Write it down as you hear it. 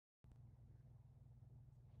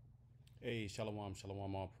Hey, shalom,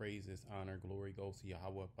 shalom, all praises, honor, glory goes to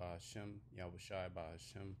Yahweh by Hashem, Yahweh Shai by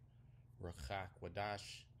Hashem, Rachak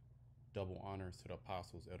Wadash, double honors to the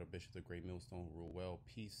apostles, elder bishops of Great Millstone who rule well,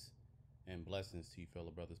 peace and blessings to you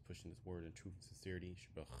fellow brothers pushing this word in truth and sincerity,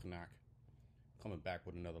 Shabbat coming back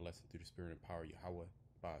with another lesson through the spirit and power, Yahweh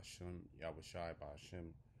by Hashem, Yahweh Shai by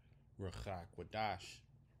Hashem, Rachak Wadash.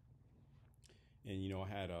 And, I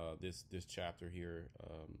had this chapter here,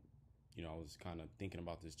 I was kind of thinking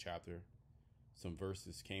about this chapter. Some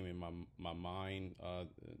verses came in my mind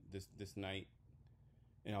this night,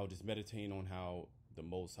 and I was just meditating on how the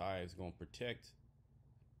Most High is going to protect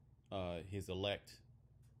His elect,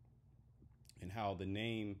 and how the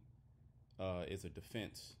name is a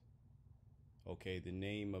defense. Okay, the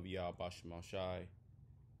name of Yah Bashim Shai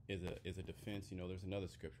is a defense. There's another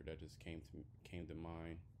scripture that just came to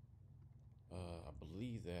mind. I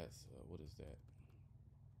believe that's what is that?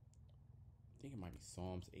 I think it might be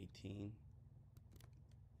Psalms 18.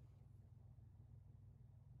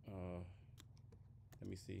 Let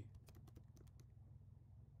me see.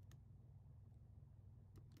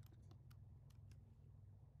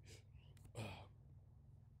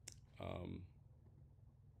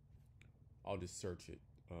 I'll just search it.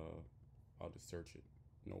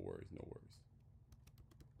 No worries.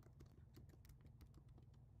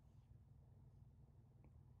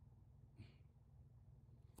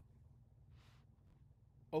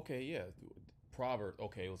 Okay, yeah. Proverbs.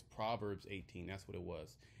 Okay, it was Proverbs 18. That's what it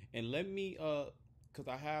was. And let me, because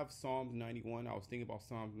I have Psalms 91. I was thinking about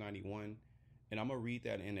Psalms 91, and I'm gonna read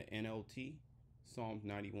that in the NLT, Psalms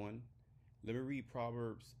 91. Let me read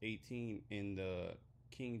Proverbs 18 in the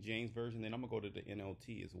King James version. Then I'm gonna go to the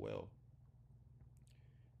NLT as well.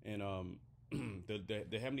 And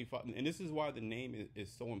the Heavenly Father, and this is why the name is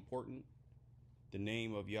so important. The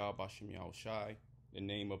name of Yah Bashim Yahweh Shai, the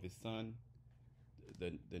name of His Son.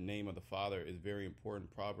 The name of the Father is very important.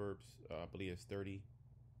 Proverbs, I believe it's 30.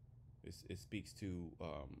 It speaks to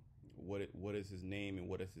what is His name and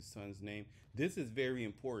what is His Son's name. This is very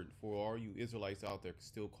important for all you Israelites out there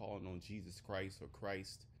still calling on Jesus Christ or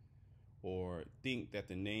Christ, or think that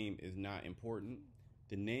the name is not important.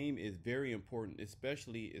 The name is very important,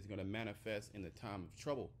 especially it's going to manifest in the time of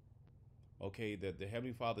trouble. Okay, the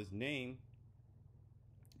Heavenly Father's name,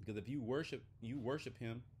 because if you worship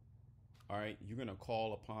Him, all right, you're going to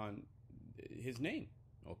call upon His name,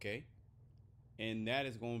 okay? And that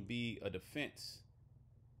is going to be a defense,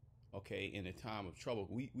 okay, in a time of trouble.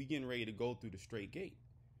 We getting ready to go through the straight gate.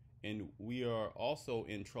 And we are also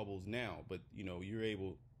in troubles now, but, you're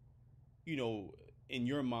able, in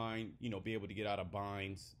your mind, be able to get out of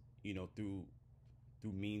binds, through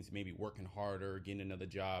means maybe working harder, getting another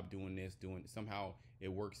job, somehow it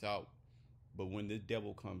works out. But when the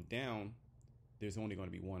devil comes down, there's only going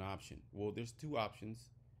to be one option. Well, there's two options.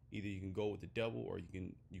 Either you can go with the devil, or you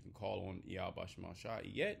can call on Yah Bashim Shai.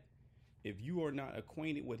 Yet, if you are not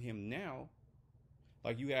acquainted with Him now,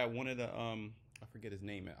 like you had one of the I forget his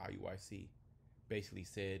name at IUIC, basically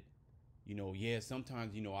said, yeah,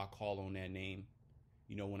 sometimes I call on that name,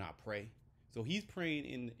 when I pray. So he's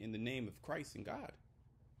praying in the name of Christ and God.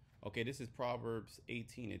 Okay, this is Proverbs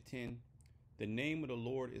 18:10. The name of the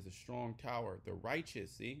Lord is a strong tower. The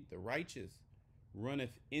righteous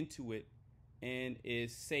runneth into it and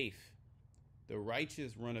is safe. The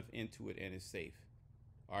righteous runneth into it and is safe.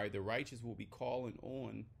 All right, the righteous will be calling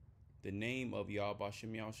on the name of Yah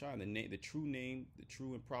Bashim Yahweh Shai, the true name, the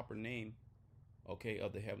true and proper name, okay,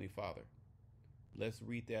 of the Heavenly Father. Let's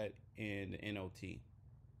read that in the NLT.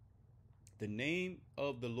 The name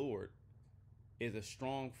of the Lord is a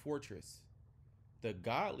strong fortress. The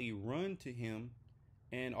godly run to Him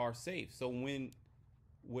and are safe. So when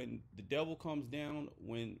the devil comes down,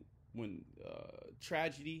 when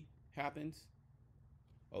tragedy happens,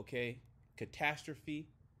 okay, catastrophe,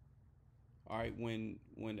 all right, when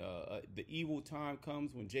the evil time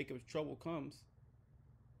comes, when Jacob's trouble comes,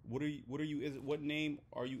 what name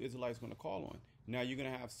are you Israelites going to call on? Now you're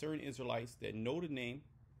going to have certain Israelites that know the name,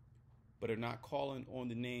 but are not calling on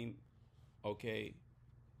the name, okay,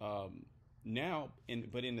 but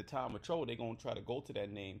in the time of trouble, they're going to try to go to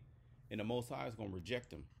that name, and the Most High is going to reject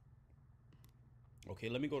them. Okay,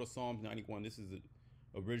 let me go to Psalms 91. This is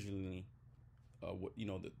originally,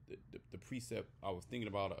 the precept. I was thinking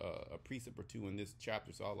about a precept or two in this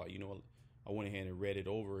chapter, so I was like, I went ahead and read it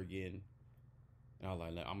over again, and I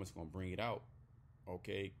was like, I'm just going to bring it out,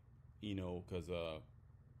 okay, because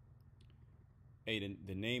hey,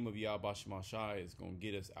 the name of Yah Bashim Shai is going to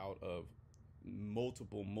get us out of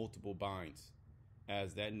multiple binds,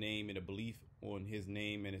 as that name and a belief on His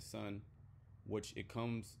name and His Son, which it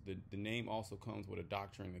comes, the name also comes with a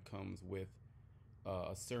doctrine that comes with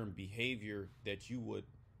a certain behavior that you would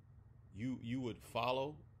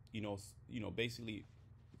follow. Basically,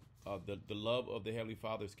 the love of the Heavenly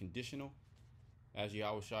Father is conditional. As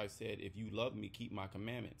Yahweh Shai said, if you love me, keep my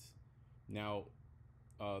commandments. Now,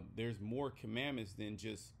 there's more commandments than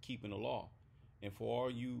just keeping the law. And for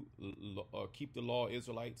all you keep the law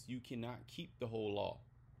Israelites, you cannot keep the whole law.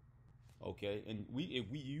 Okay, and if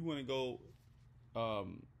you want to go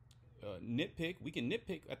nitpick, we can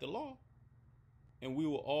nitpick at the law, and we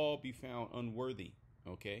will all be found unworthy.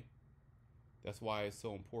 Okay, that's why it's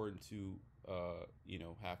so important to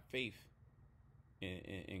have faith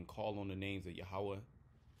and call on the names of Yahweh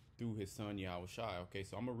through his son Yahweh Shai. Okay,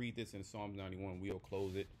 so I'm gonna read this in Psalms 91. We'll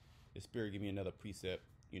close it. The Spirit give me another precept,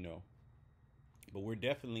 but we're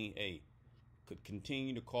definitely could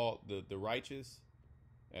continue to call the righteous,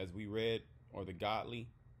 as we read, or the godly.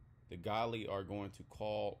 The godly are going to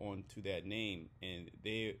call on to that name, and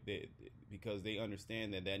they because they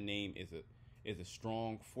understand that name is a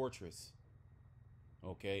strong fortress.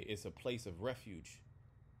 Okay, it's a place of refuge.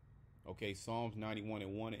 Okay, Psalms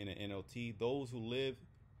 91:1 in the NLT. Those who live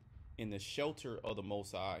in the shelter of the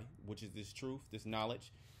Most High, which is this truth, this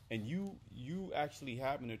knowledge, and you actually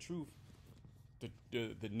having the truth.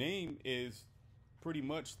 The name is pretty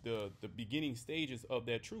much the beginning stages of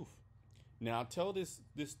that truth. Now I tell this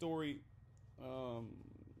story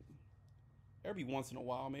every once in a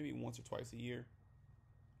while, maybe once or twice a year,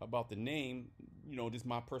 about the name. Just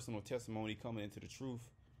my personal testimony coming into the truth.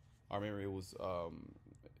 I remember it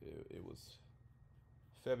was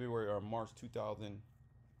February or March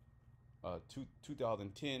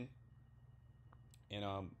 2010, and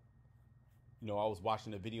I was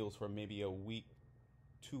watching the videos for maybe a week,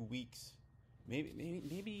 2 weeks,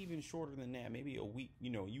 maybe even shorter than that, maybe a week.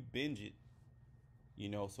 You binge it,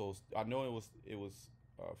 So I know it was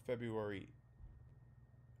February.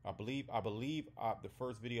 I believe the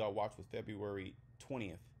first video I watched was February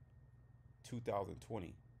 20th,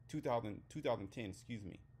 2010. Excuse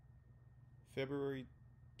me, February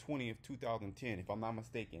 20th, 2010, if I'm not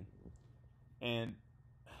mistaken. And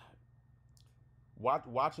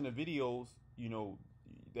watching the videos,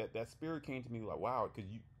 that spirit came to me like, wow,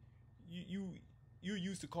 because you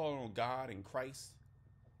used to call on God and Christ,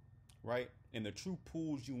 right? And the truth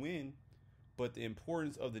pulls you in, but the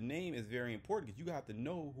importance of the name is very important, because you have to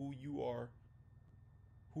know who you are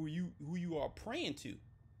praying to.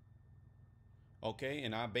 Okay,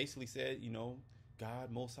 and I basically said,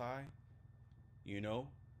 God Most High,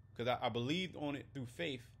 because I believed on it through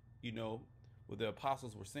faith, what the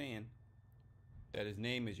apostles were saying, that his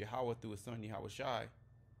name is Yahweh through his son Yahweh Shai.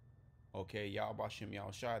 Okay, Yahweh Bashem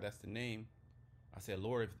Yahweh Shai, that's the name. I said,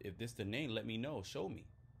 Lord, if this the name, let me know, show me.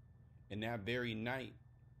 And that very night,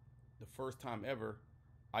 the first time ever,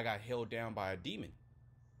 I got held down by a demon.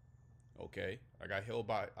 Okay, I got held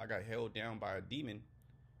down by a demon,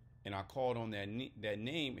 and I called on that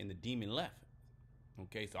name, and the demon left.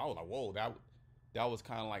 Okay, so I was like, whoa, that was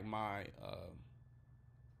kind of like my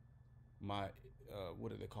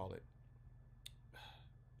what do they call it?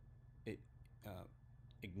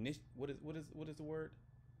 What is the word?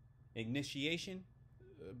 Initiation,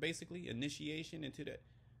 basically initiation into the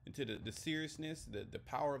seriousness, the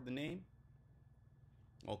power of the name.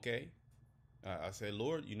 Okay, I said,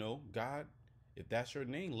 Lord, God, if that's your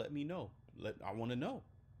name, let me know. I want to know.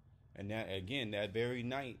 And that very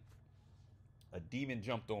night, a demon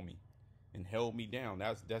jumped on me and held me down.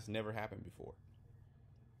 That's never happened before.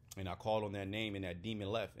 And I called on that name, and that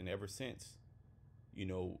demon left. And ever since,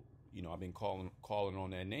 I've been calling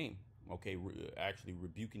on that name. Okay, actually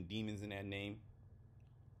rebuking demons in that name.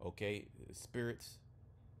 Okay, spirits.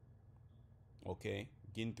 Okay,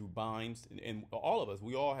 getting through binds, and all of us,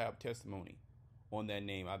 we all have testimony on that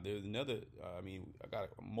name. There's another. I got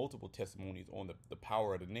multiple testimonies on the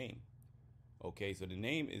power of the name. Okay, so the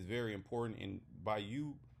name is very important, and by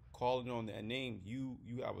you calling on that name, you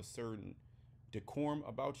have a certain decorum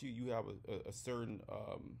about you. You have a certain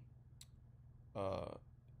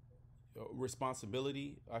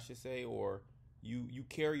responsibility, I should say, or you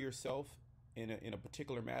carry yourself in a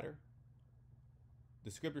particular matter. The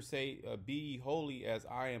scriptures say, "Be ye holy as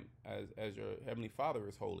I am, as your heavenly Father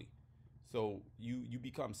is holy." So you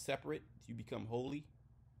become separate. You become holy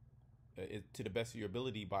to the best of your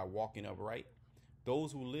ability by walking upright.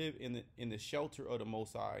 Those who live in the shelter of the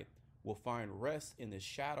Most High will find rest in the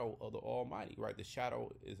shadow of the Almighty. Right, the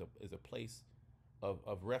shadow is a place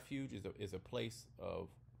of refuge. Is a place of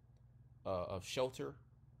shelter.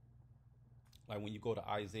 Like when you go to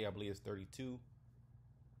Isaiah, I believe it's 32.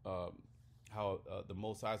 How the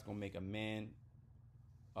Most High is gonna make a man.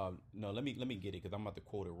 No, let me get it, because I'm about to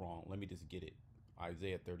quote it wrong. Let me just get it.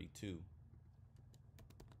 Isaiah 32.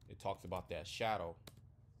 It talks about that shadow,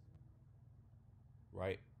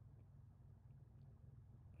 right?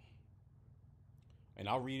 And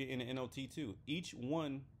I'll read it in the NLT too. Each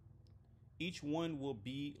one will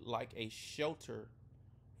be like a shelter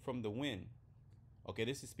from the wind. Okay,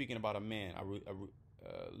 this is speaking about a man.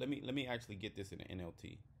 Let me actually get this in the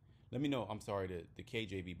NLT. Let me know. I'm sorry, the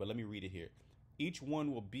KJV, but let me read it here. Each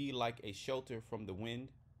one will be like a shelter from the wind,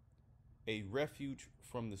 a refuge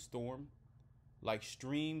from the storm, like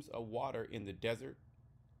streams of water in the desert,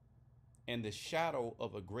 and the shadow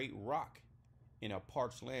of a great rock in a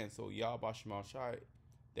parched land. So Yahweh Shema Shai,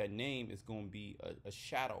 that name is going to be a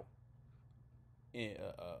shadow,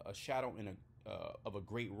 a shadow in of a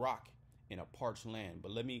great rock in a parched land.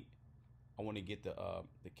 But I want to get the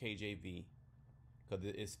KJV, because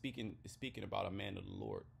it's speaking about a man of the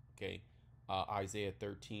Lord. Okay, Isaiah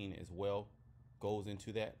 13 as well goes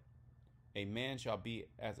into that. A man shall be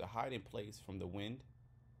as a hiding place from the wind.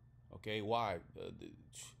 Okay, why?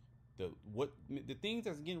 The things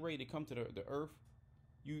that's getting ready to come to the earth.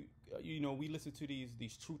 We listen to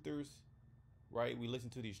these truthers, right? We listen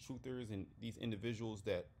to these truthers and these individuals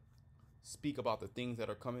that speak about the things that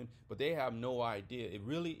are coming, but they have no idea.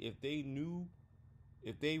 If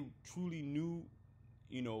they truly knew,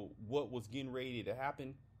 what was getting ready to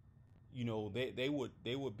happen, they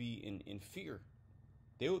would be in fear.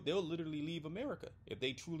 They'll literally leave America if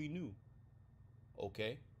they truly knew.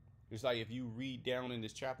 Okay, it's like if you read down in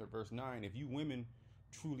this chapter, verse 9, if you women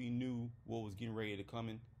truly knew what was getting ready to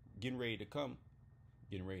come,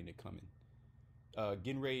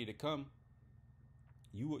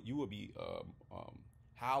 you would be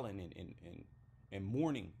howling and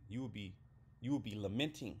mourning. You would be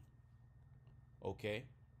lamenting. Okay.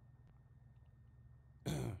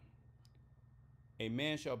 A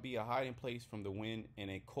man shall be a hiding place from the wind,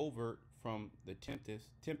 and a covert from the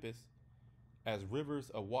tempest, as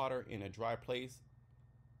rivers of water in a dry place,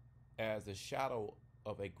 as the shadow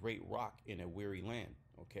of a great rock in a weary land.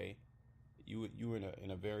 Okay, you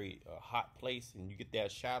in a very hot place, and you get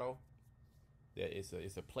that shadow. That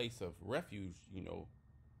it's a place of refuge,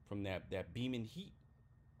 from that beaming heat.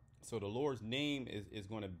 So the Lord's name is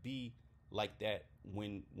going to be like that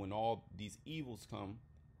when all these evils come.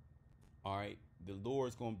 All right, the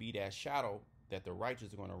Lord's going to be that shadow that the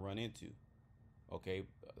righteous are going to run into. Okay,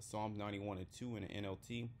 Psalms 91:2 in the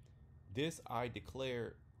NLT. This I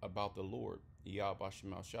declare about the Lord, Yahweh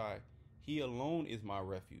Shema Shai. He alone is my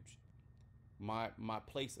refuge, my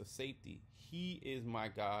place of safety. He is my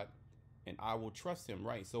God, and I will trust him.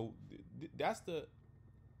 Right. So that's the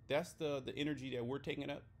energy that we're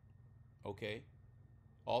taking up. Okay.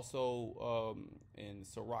 Also, in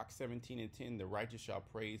Sirach 17:10, the righteous shall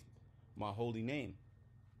praise my holy name.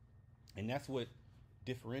 And that's what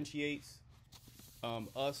differentiates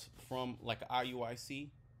us from like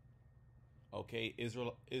IUIC. Okay,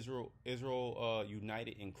 Israel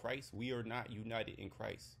united in Christ. We are not united in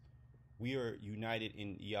Christ. We are united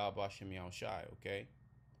in Yahweh Shem Shai. Okay,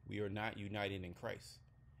 we are not united in Christ.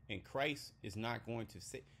 And Christ is not going to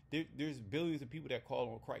say there's billions of people that call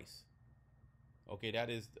on Christ. Okay, that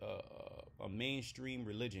is a mainstream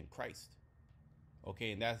religion, Christ.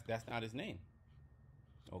 Okay, and that's not his name.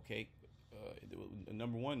 Okay,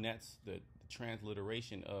 number one, that's the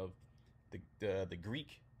transliteration of the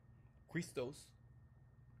Greek Christos.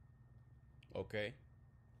 Okay,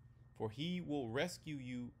 for he will rescue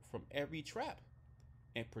you from every trap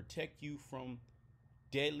and protect you from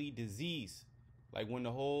deadly disease. Like when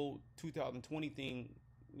the whole 2020 thing,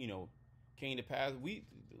 came to pass,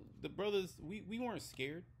 the brothers, we weren't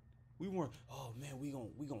scared. We weren't, oh man, we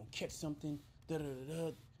gonna catch something. Da, da, da,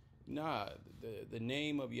 da. Nah, the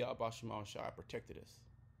name of Yahweh Shema Shai protected us.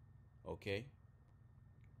 Okay.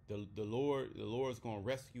 The Lord's gonna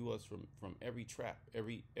rescue us from every trap,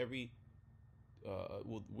 every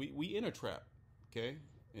we in a trap. Okay,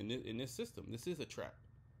 in this system, this is a trap,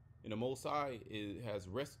 and the Most High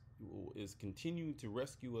is continuing to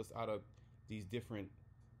rescue us out of these different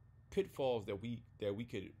pitfalls that we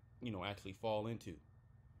could actually fall into.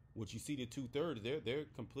 Which you see the 2/3, they're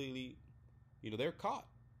completely, they're caught.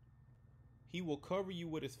 He will cover you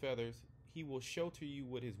with his feathers. He will shelter you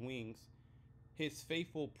with his wings. His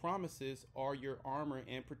faithful promises are your armor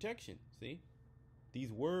and protection. See,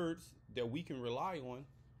 these words that we can rely on,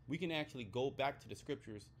 we can actually go back to the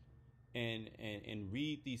scriptures and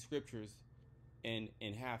read these scriptures and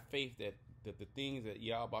have faith that the things that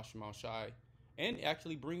Yahweh Shema Shai, and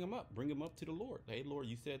actually bring them up to the Lord. Hey, Lord,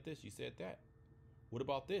 you said this, you said that. What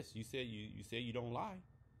about this? You said you don't lie.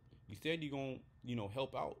 You said you're gonna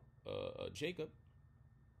help out Jacob,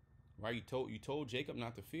 right? You told Jacob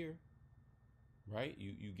not to fear. right?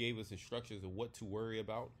 You gave us instructions of what to worry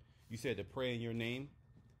about. You said to pray in your name.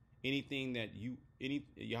 Anything that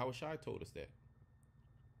Yahweh Shai told us that.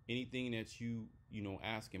 Anything that you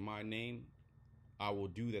ask in my name, I will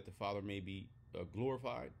do, that the Father may be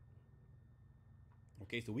glorified.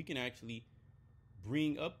 Okay, so we can actually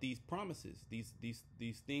bring up these promises, these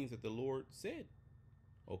things that the Lord said.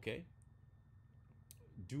 Okay.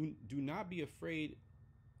 Do not be afraid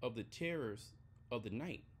of the terrors of the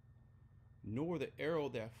night, nor the arrow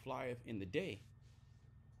that flieth in the day.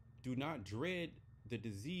 Do not dread the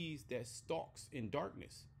disease that stalks in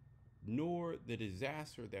darkness, nor the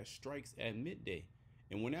disaster that strikes at midday.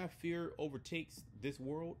 And when that fear overtakes this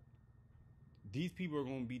world, these people are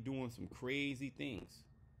going to be doing some crazy things.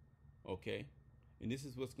 Okay. And this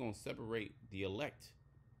is what's going to separate the elect,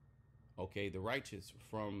 okay, the righteous,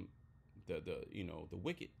 from the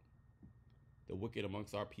wicked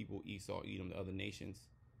amongst our people, Esau, Edom, the other nations.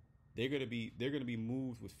 They're gonna be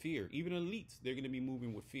moved with fear. Even elites, they're gonna be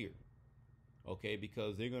moving with fear. Okay,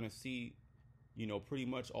 because they're gonna see, pretty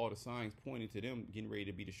much all the signs pointing to them getting ready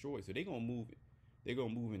to be destroyed. So they're gonna move. They're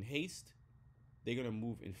gonna move in haste. They're gonna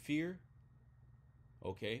move in fear.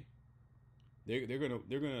 Okay. They're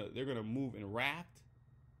gonna move in wrath.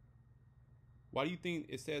 Why do you think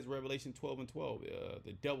it says Revelation 12:12?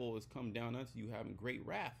 The devil has come down unto you having great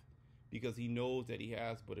wrath, because he knows that he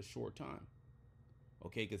has but a short time.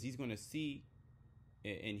 Okay, because he's going to see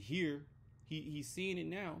and hear. He's seeing it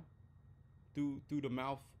now through the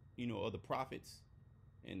mouth, of the prophets,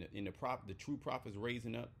 and the true prophets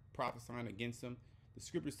raising up, prophesying against them. The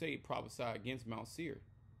scriptures say prophesy against Mount Seir.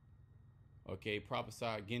 Okay, prophesy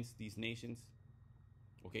against these nations.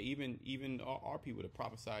 Okay, even our people to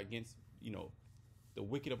prophesy against, the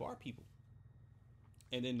wicked of our people.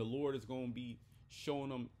 And then the Lord is going to be showing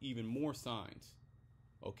them even more signs.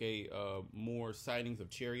 Okay, more sightings of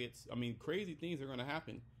chariots. I mean, crazy things are going to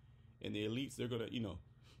happen. And the elites, they're going to,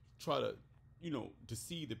 try to,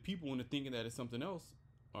 deceive the people into thinking that it's something else.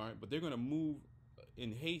 All right, but they're going to move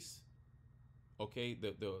in haste. Okay,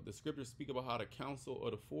 the scriptures speak about how the counsel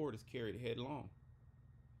of the forward is carried headlong.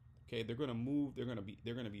 Okay, they're going to move. They're going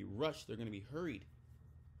to be rushed. They're going to be hurried.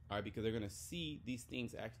 All right, because they're going to see these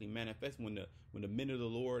things actually manifest when the men of the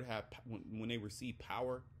Lord when they receive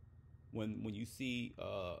power, when you see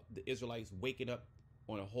the Israelites waking up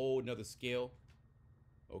on a whole nother scale.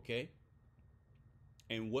 Okay,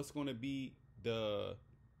 and what's going to be the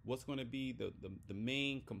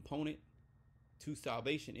main component to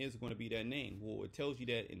salvation is going to be that name. Well, it tells you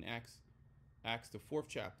that in Acts the 4th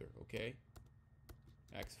chapter. Okay,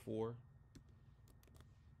 Acts 4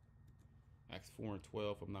 and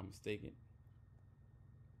 12, if I'm not mistaken.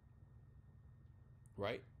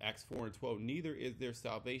 Right? Acts 4 and 12. Neither is there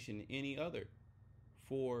salvation in any other,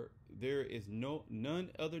 for there is none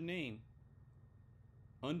other name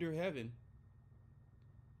under heaven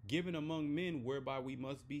given among men whereby we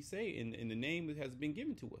must be saved. And the name that has been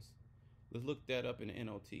given to us. Let's look that up in the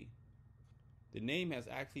NLT. The name has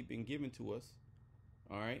actually been given to us.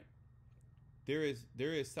 All right. There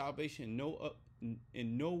is salvation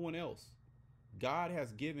in no one else. God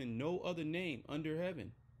has given no other name under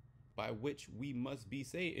heaven by which we must be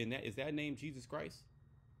saved. And that name Jesus Christ?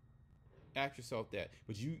 Ask yourself that.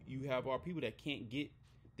 But you have our people that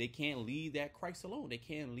they can't leave that Christ alone. They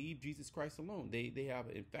can't leave Jesus Christ alone. They have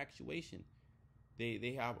an infatuation.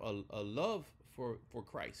 They have a love for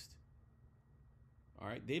Christ. All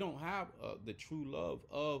right. They don't have the true love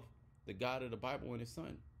of the God of the Bible and his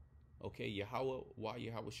son. Okay. Yahweh,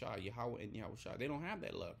 Yahweh Shai, Yahweh and Yahweh Shai. They don't have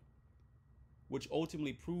that love, which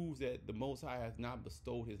ultimately proves that the Most High has not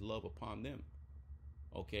bestowed his love upon them.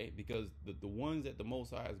 Okay, because the ones that the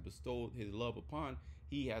Most High has bestowed his love upon,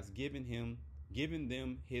 he has given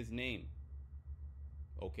them his name.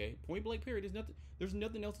 Okay, point blank period. There's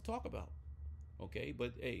nothing else to talk about. Okay,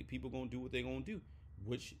 but hey, people gonna do what they're gonna do,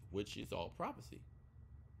 which is all prophecy.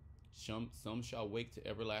 Some shall wake to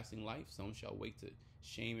everlasting life, some shall wake to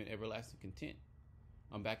shame and everlasting content.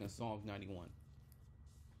 I'm back in Psalms 91.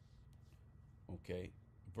 Okay,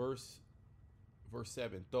 verse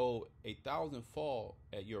 7. Though 1,000 fall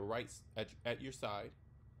at your at your side,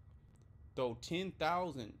 though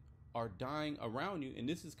 10,000 are dying around you, and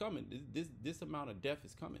this is coming. This amount of death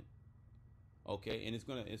is coming. Okay, and it's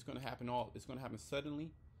gonna happen It's gonna happen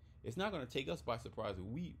suddenly. It's not gonna take us by surprise.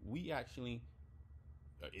 We actually,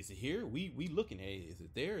 is it here? We looking. Hey, is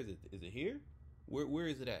it there? Is it here? Where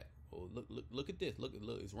is it at? Oh, look at this. Look,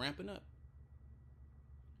 it's ramping up.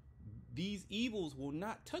 These evils will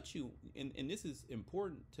not touch you. And this is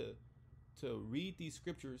important to read these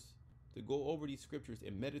scriptures, to go over these scriptures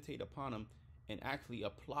and meditate upon them and actually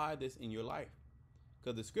apply this in your life.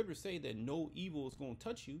 because the scriptures say that no evil is going to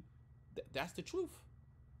touch you. That's the truth.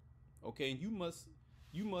 Okay, and you must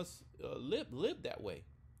live that way.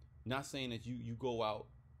 Not saying that you go out,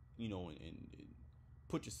 and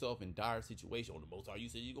put yourself in dire situation. On the Most High, you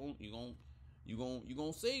said you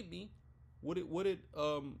gonna save me.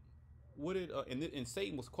 And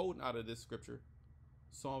Satan was quoting out of this scripture,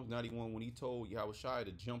 Psalms 91, when he told Yahushua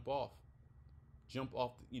to jump off,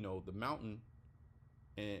 the mountain,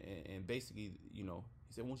 and basically, he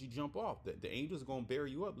said once you jump off, the angels are gonna bear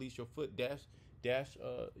you up, lest your foot dash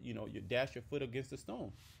your foot against the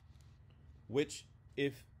stone, which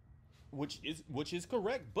is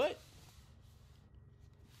correct, but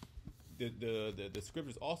the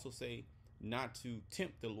scriptures also say not to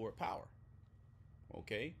tempt the Lord power.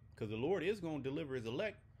 Okay, because the Lord is going to deliver his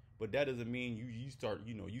elect, but that doesn't mean you start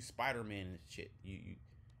you Spider-Man and shit. You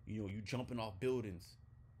jumping off buildings.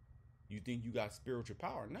 You think you got spiritual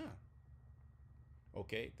power? Nah.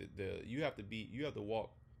 Okay, you have to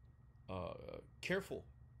walk careful.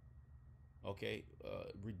 Okay,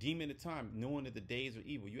 redeeming the time, knowing that the days are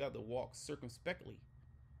evil. You have to walk circumspectly.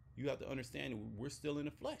 You have to understand we're still in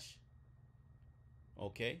the flesh.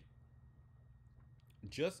 Okay,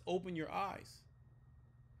 just open your eyes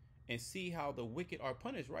and see how the wicked are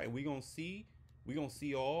punished. Right, we're gonna see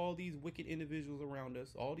all these wicked individuals around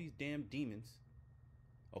us, all these damn demons.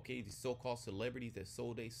 Okay, these so-called celebrities that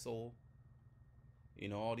sold their soul.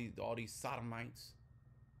 All these sodomites.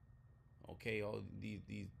 Okay, all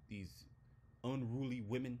these unruly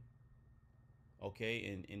women.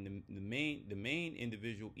 Okay, and the main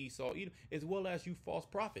individual, Esau, Edom, as well as you false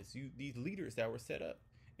prophets, these leaders that were set up.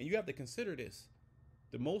 And you have to consider this: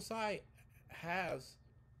 the Most High has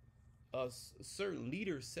a certain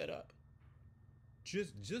leaders set up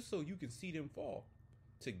just so you can see them fall,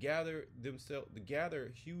 to gather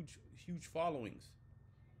huge followings.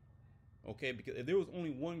 Okay, because if there was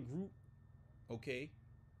only one group, okay,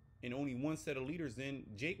 and only one set of leaders, then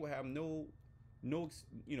Jake will have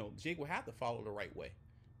Jake will have to follow the right way.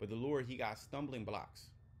 But the Lord, he got stumbling blocks.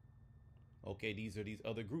 Okay, these are these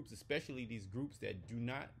other groups, especially these groups that do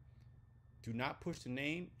not push the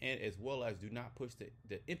name, and as well as do not push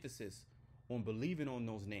the emphasis on believing on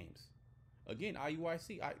those names. Again,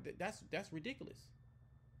 IUIC, that's ridiculous.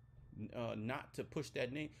 Not to push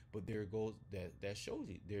that name, but there goes that shows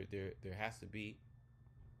you there has to be,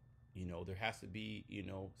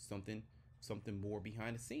 something more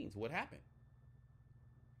behind the scenes. What happened?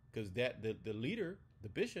 Because the leader, the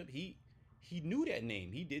bishop, he knew that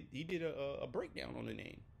name. He did a breakdown on the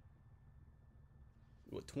name.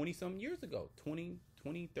 What, 20 something years ago, 20,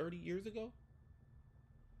 30 years ago.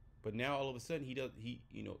 But now all of a sudden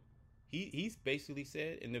he's basically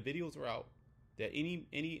said, and the videos are out, that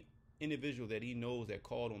any individual that he knows that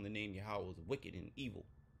called on the name Yahweh was wicked and evil.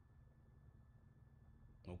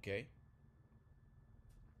 Okay.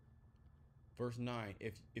 Verse 9,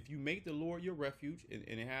 if you make the Lord your refuge, and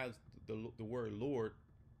it has the word Lord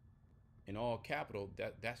in all capital,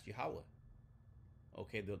 that's Yahweh.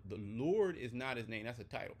 Okay, the Lord is not his name, that's a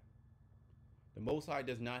title. The Most High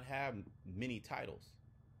does not have many titles,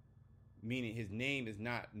 meaning his name is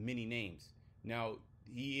not many names. Now,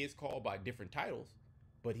 he is called by different titles,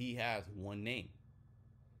 but he has one name.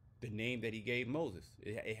 The name that he gave Moses,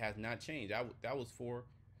 it has not changed. That was for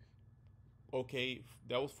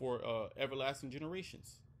everlasting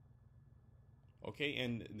generations. Okay,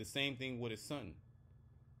 and the same thing with his son.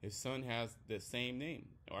 His son has the same name,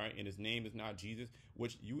 all right, and his name is not Jesus,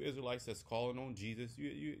 which you Israelites that's calling on Jesus,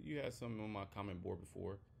 you had some on my comment board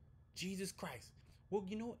before. Jesus Christ. Well,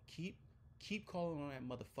 you know what? Keep calling on that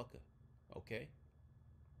motherfucker, okay?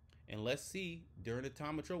 And let's see during the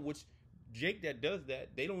time of trouble, which Jake that does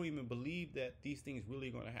that, they don't even believe that these things really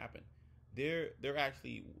are going to happen. They're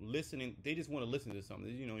actually listening. They just want to listen to something.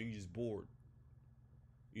 You're just bored.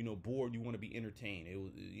 Bored. You want to be entertained.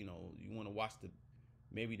 You want to watch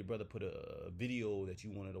maybe the brother put a video that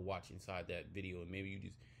you wanted to watch inside that video, and maybe you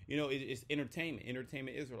just, it's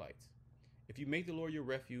entertainment Israelites. If you make the Lord your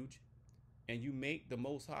refuge and you make the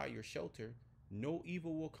Most High your shelter, no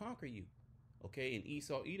evil will conquer you. Okay, and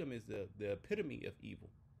Esau Edom is the epitome of evil.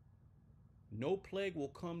 No plague will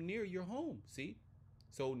come near your home. See,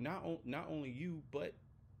 so not only you, but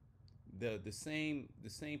the same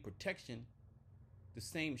protection, the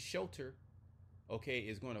same shelter, okay,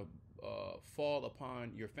 is going to fall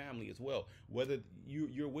upon your family as well, whether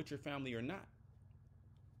you're with your family or not,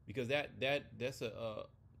 because that's a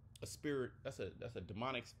spirit, that's a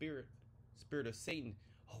demonic spirit of Satan.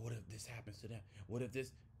 Oh, what if this happens to them? What if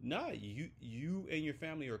this? Nah, you and your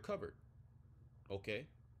family are covered. Okay.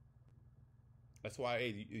 That's why,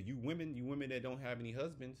 hey, you women that don't have any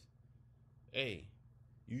husbands, hey,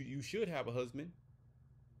 You should have a husband.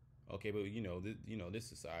 Okay, but this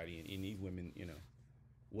society and these women,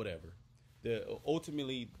 whatever. The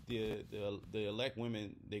ultimately the elect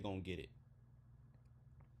women, they gonna get it.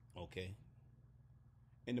 Okay.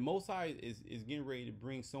 And the Most High is getting ready to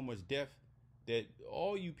bring so much death that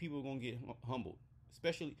all you people are gonna get humbled,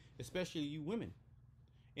 especially you women.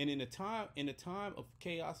 And in a time of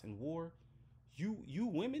chaos and war, you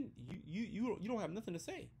women, you don't have nothing to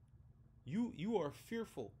say. You are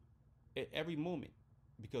fearful at every moment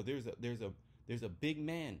because there's a big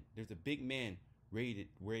man, ready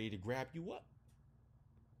to grab you up.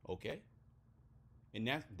 Okay, and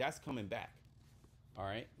that's coming back. All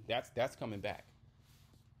right, that's coming back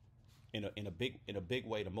in a big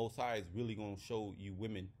way. The Most High is really gonna show you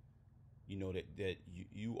women, that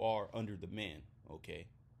you are under the man. Okay,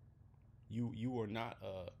 you are not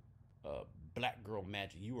a black girl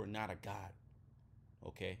magic. You are not a god.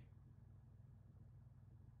 Okay,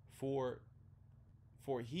 for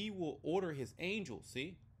for he will order his angels,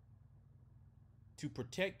 see, to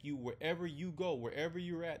protect you wherever you go, wherever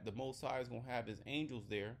you're at. The Most High is gonna have his angels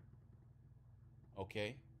there,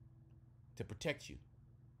 okay, to protect you.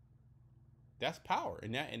 That's power,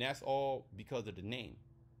 and that's all because of the name.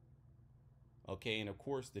 Okay, and of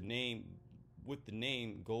course the name, with the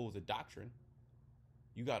name goes a doctrine.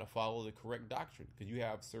 You got to follow the correct doctrine because you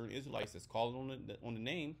have certain Israelites that's calling on the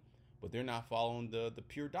name, but they're not following the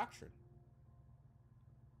pure doctrine.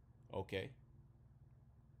 Okay,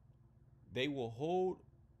 they will hold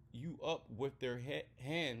you up with their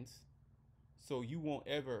hands so you won't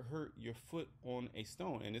ever hurt your foot on a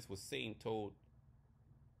stone. And this was Satan told,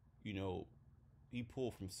 you know, he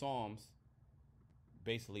pulled from Psalms,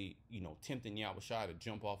 basically, tempting Yahushua to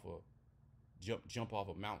jump off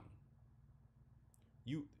a mountain.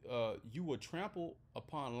 You will trample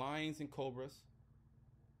upon lions and cobras,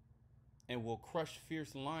 and will crush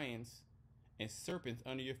fierce lions and serpents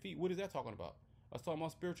under your feet. What is that talking about? That's talking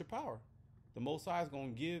about spiritual power. The Most High is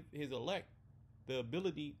going to give his elect the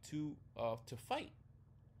ability to fight.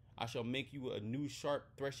 I shall make you a new sharp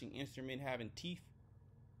threshing instrument having teeth,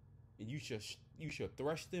 and you shall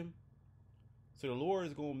thresh them. So the Lord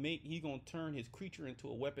is going to he's going to turn his creature into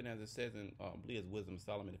a weapon, as it says in, I believe it's Wisdom of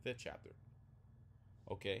Solomon, the 5th chapter.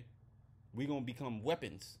 Okay, we're going to become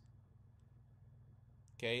weapons.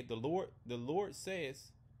 Okay, the Lord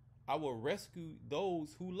says, I will rescue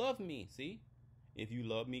those who love me. See, if you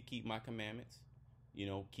love me, keep my commandments.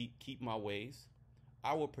 Keep my ways.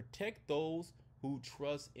 I will protect those who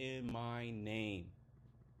trust in my name.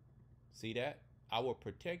 See that? I will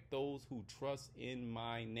protect those who trust in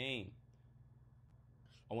my name.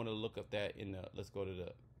 I want to look up that let's go to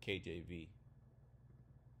the KJV.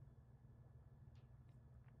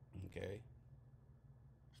 Okay.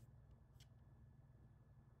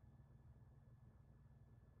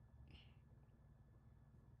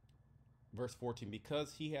 Verse 14,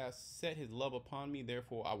 because he has set his love upon me,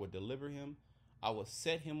 therefore I will deliver him. I will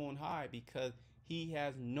set him on high because he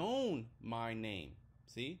has known my name.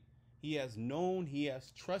 See? He has known, he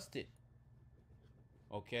has trusted.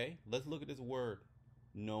 Okay? Let's look at this word.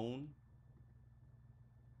 Known.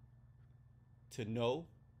 To know.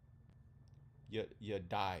 You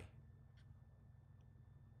die.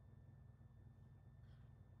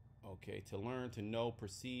 Okay, to learn, to know,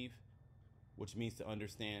 perceive, which means to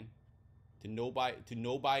understand. To know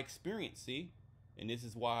by experience, see? And this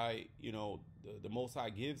is why, the Most High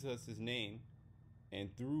gives us his name.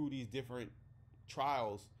 And through these different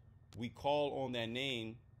trials, we call on that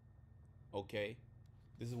name. Okay?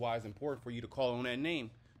 This is why it's important for you to call on that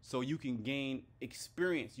name. So you can gain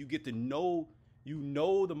experience. You get to know,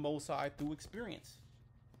 the Most High through experience.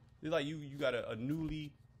 It's like you got a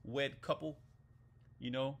newly wed couple,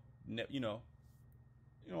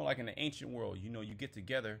 like in the ancient world, you get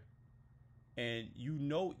together and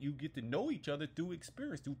you get to know each other through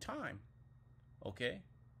experience, through time. Okay?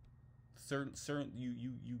 Certain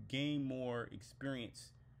you gain more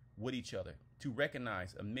experience with each other to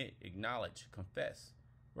recognize, admit, acknowledge, confess.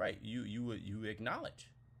 Right? You acknowledge.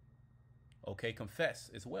 Okay, confess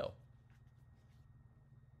as well.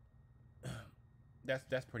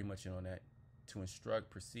 That's pretty much it on that. To instruct,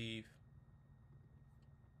 perceive.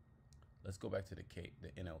 Let's go back to the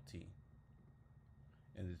NLT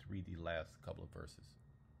and just read the last couple of verses.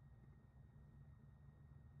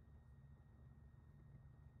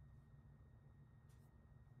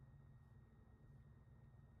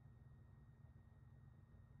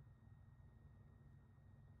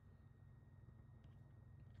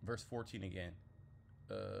 Verse 14 again.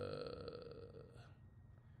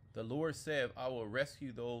 The Lord said, I will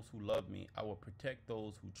rescue those who love me. I will protect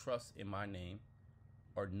those who trust in my name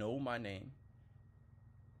or know my name.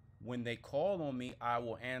 When they call on me, I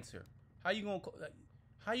will answer. How you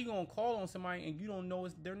gonna call on somebody and you don't know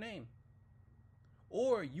their name,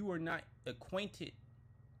 or you are not acquainted?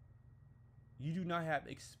 You do not have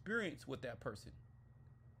experience with that person.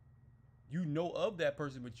 You know of that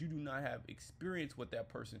person, but you do not have experience with that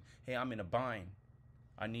person. Hey, I'm in a bind.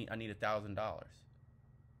 I need $1,000.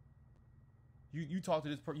 You talk to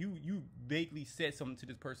this person. You vaguely said something to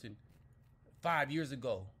this person 5 years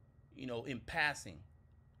ago, in passing,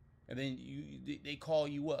 and then they call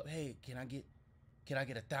you up. Hey, can I get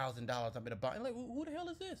 $1,000? I'm in a bind. Like, who the hell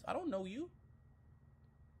is this? I don't know you.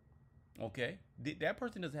 Okay, that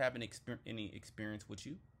person doesn't have any experience with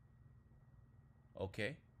you.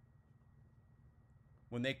 Okay.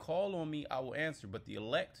 When they call on me, I will answer. But the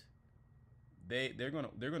elect, they're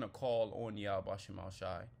gonna call on Yahweh Shemel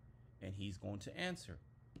Shai, and He's going to answer.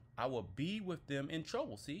 I will be with them in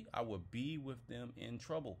trouble. See, I will be with them in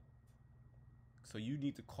trouble. So you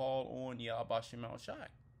need to call on Yahweh Shemel Shai.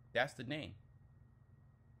 That's the name.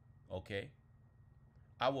 Okay.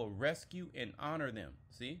 I will rescue and honor them.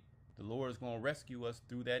 See, the Lord is gonna rescue us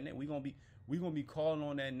through that name. We're gonna be calling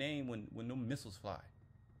on that name when them missiles fly.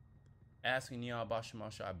 Asking Yahweh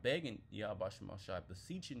Shemel Shai, begging Yahweh Shemel Shai,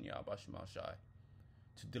 beseeching Yahweh Shemel Shai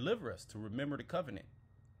to deliver us, to remember the covenant.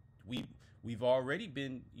 We've already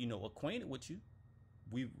been, acquainted with you.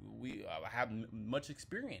 We have much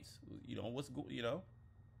experience.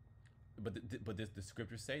 But the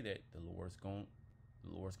scriptures say that the Lord's going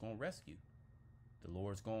to rescue. The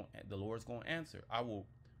Lord's going to answer. I will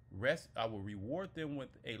reward them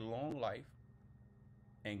with a long life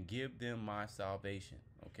and give them my salvation.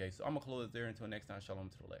 Okay, so I'm going to close it there until next time. Shalom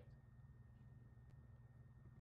to the elect.